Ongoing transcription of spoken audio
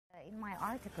in my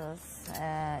articles,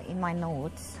 in my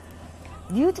notes,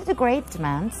 due to the great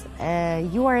demand,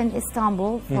 you are in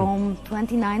Istanbul from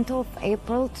 29th of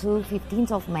April to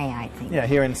 15th of May, I think. Yeah,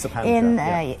 here in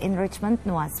Sapanca. In Richmond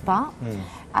Nua Spa.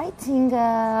 I think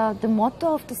the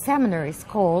motto of the seminar is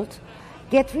called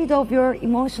 "Get rid of your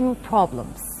emotional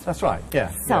problems." That's right,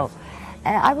 yeah. So,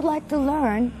 I would like to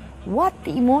learn what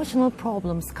the emotional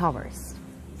problems covers.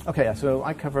 Okay, so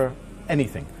I cover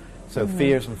anything. So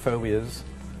fears and phobias,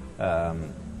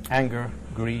 anger,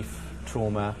 grief,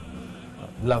 trauma,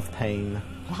 love pain.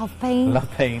 Love pain? Love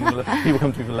pain. People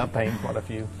come to me for love pain, quite a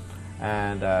few.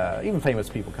 And even famous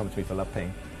people come to me for love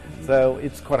pain. So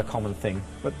it's quite a common thing.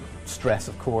 But stress,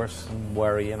 of course, and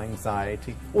worry and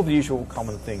anxiety, all the usual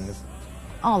common things.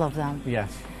 All of them?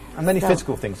 Yes. And many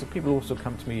physical things. So people also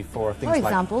come to me for things like... For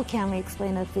example, can we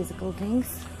explain the physical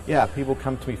things? Yeah, people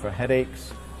come to me for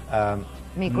headaches.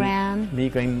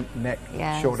 Migraine, neck,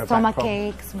 yes. shoulder, stomach back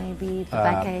aches, maybe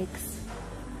backaches.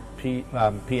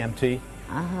 PMT.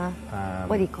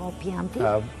 What do you call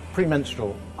PMT?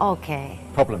 Premenstrual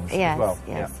problems yes, as well.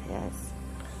 Yes.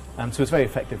 So it's very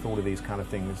effective for all of these kind of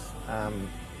things.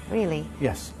 Really?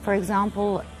 Yes. For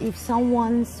example, if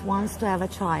someone wants to have a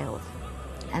child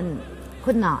and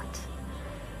could not,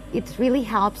 it really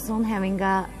helps on having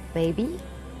a baby.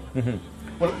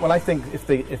 Well, I think if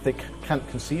they can't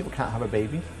conceive or can't have a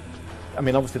baby, I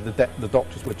mean, obviously the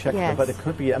doctors would check them, but it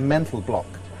could be a mental block.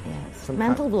 Yes,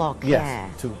 mental block.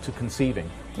 Yes, to conceiving,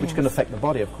 which can affect the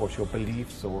body, of course, your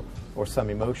beliefs or some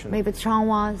emotion. Maybe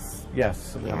traumas. Yes,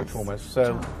 some other traumas.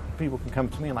 So people can come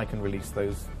to me and I can release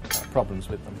those problems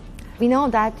with them. We know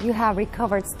that you have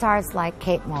recovered stars like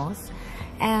Kate Moss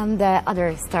and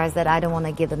other stars that I don't want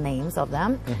to give the names of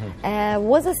them.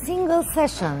 Was a single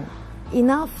session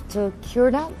enough to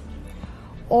cure them,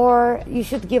 or you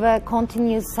should give a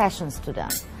continuous sessions to them?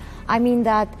 I mean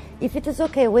that if it is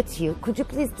okay with you, could you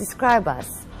please describe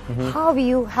us how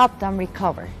you help them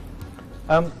recover?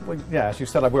 Well, yeah, as you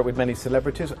said, I've worked with many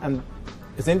celebrities, and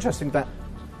it's interesting that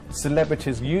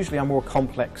celebrities usually are more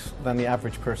complex than the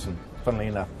average person, funnily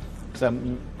enough. So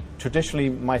traditionally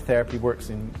my therapy works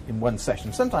in one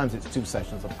session. Sometimes it's 2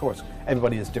 sessions, of course.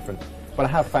 Everybody is different. But I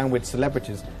have found with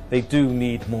celebrities, they do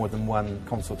need more than one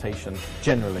consultation,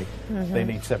 generally. They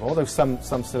need several. Although some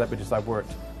celebrities I've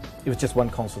worked, it was just one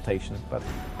consultation. But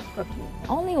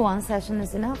only one session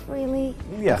is enough, really?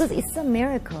 Yes. Because it's a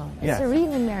miracle. It's a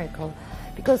really miracle.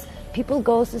 Because people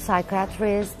go to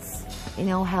psychiatrists, you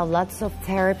know, have lots of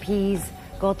therapies,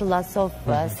 go to lots of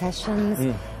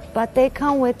sessions, but they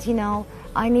come with, you know,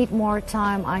 I need more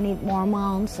time, I need more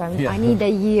months, I need a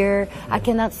year, I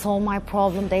cannot solve my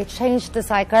problem. They change the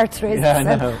psychiatrists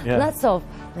and lots of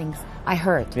things I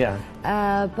heard.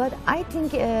 But I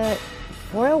think in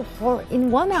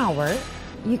 1 hour,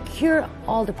 you cure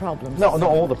all the problems. No, not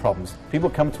all the problems. People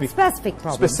come to me... Specific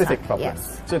problems. Specific problems.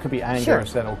 Yes. So it could be anger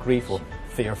or grief or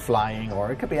fear of flying, or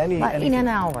it could be anything. In an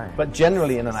hour. But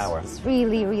generally in an hour. It's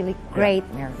really, really great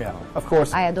miracle. Yeah, of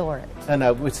course. I adore it.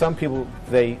 And with some people,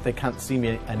 they can't see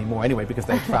me anymore anyway because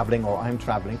they're traveling or I'm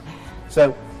traveling.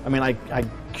 So, I mean, I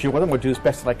cure them or do as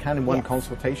best as I can in one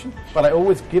consultation, but I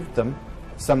always give them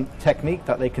some technique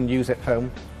that they can use at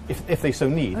home if they so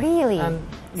need. Really?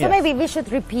 So maybe we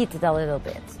should repeat it a little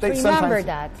bit. Remember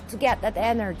that, to get that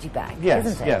energy back,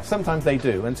 isn't it? Yes, sometimes they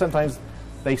do, and sometimes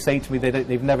they say to me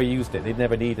they've never used it, they've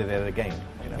never needed it again.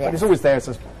 You know? But it's always there as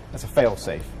a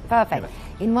fail-safe. Perfect. You know?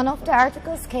 In one of the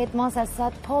articles, Kate Moss has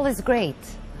said, Paul is great.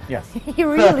 Yes. He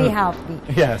really helped me.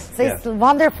 Yes. So it's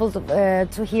wonderful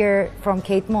to hear from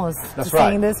Kate Moss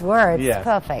saying these words. Yes.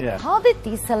 Perfect. Yes. How did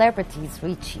these celebrities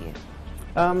reach you?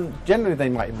 Generally, they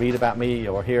might read about me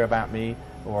or hear about me,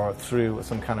 or through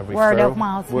some kind of referral. Word of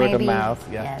mouth, Word maybe. of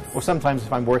mouth, yes. Or sometimes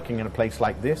if I'm working in a place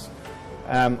like this,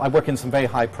 I work in some very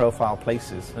high-profile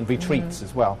places and retreats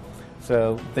as well.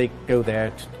 So they go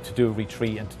there to do a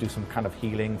retreat and to do some kind of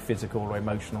healing, physical or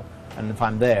emotional. And if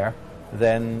I'm there,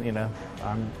 then you know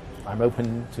I'm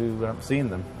open to seeing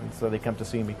them, and so they come to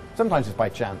see me. Sometimes it's by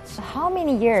chance. How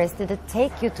many years did it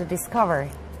take you to discover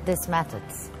these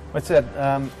methods? I said,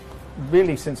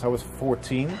 really since I was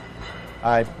 14,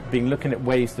 I've been looking at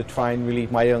ways to try and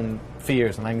relieve my own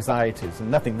fears and anxieties, and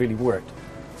nothing really worked.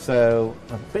 So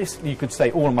basically you could say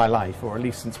all my life, or at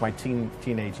least since my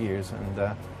teenage years,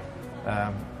 and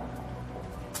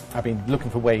I've been looking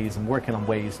for ways and working on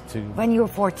ways to... When you were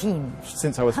 14?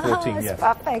 Since I was 14, yes.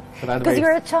 Perfect. Because you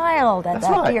were a child at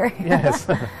that year. Yes.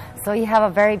 So you have a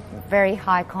very, very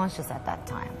high conscious at that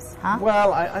time, huh?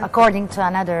 Well, according to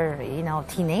another, you know,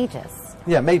 teenagers.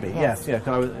 Yeah, maybe. Yes. Yeah.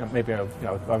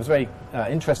 I was very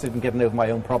interested in getting over my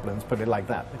own problems. Put it like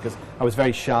that, because I was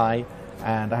very shy.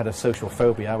 and I had a social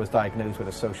phobia. I was diagnosed with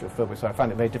a social phobia, so I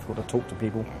found it very difficult to talk to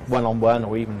people one-on-one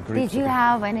or even groups. Did you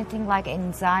have anything like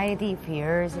anxiety,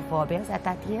 fears, phobias at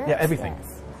that year? Yeah, everything.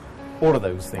 Yes. All of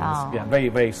those things. Oh. Yeah, very,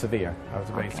 very severe. I was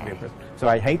a very severe person. So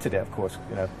I hated it, of course,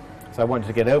 you know. So I wanted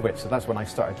to get over it. So that's when I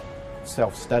started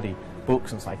self-study,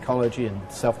 books and psychology and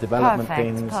self-development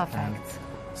things. And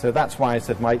so that's why I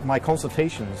said my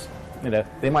consultations, you know,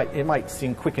 it might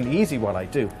seem quick and easy what I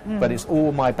do, but it's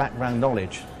all my background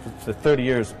knowledge for 30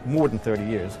 years, more than 30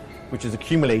 years, which is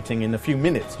accumulating in a few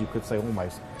minutes, you could say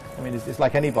almost. I mean, it's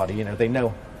like anybody, you know, they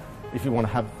know if you want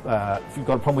to have, if you've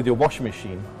got a problem with your washing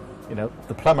machine, you know,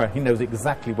 the plumber, he knows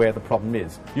exactly where the problem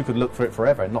is. You could look for it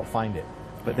forever and not find it.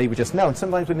 But they would just know, and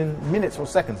sometimes within minutes or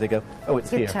seconds they go, oh, it's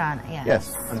here.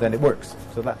 Yes, and then it works.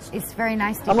 So that's... It's very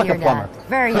nice to I'm hear like a plumber. that.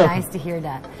 Very nice to hear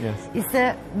that. Yes. It's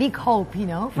a big hope, you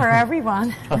know, for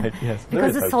everyone. Right, yes.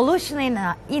 Because the solution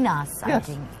in us, I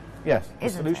think. Yes, the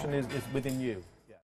solution is within you.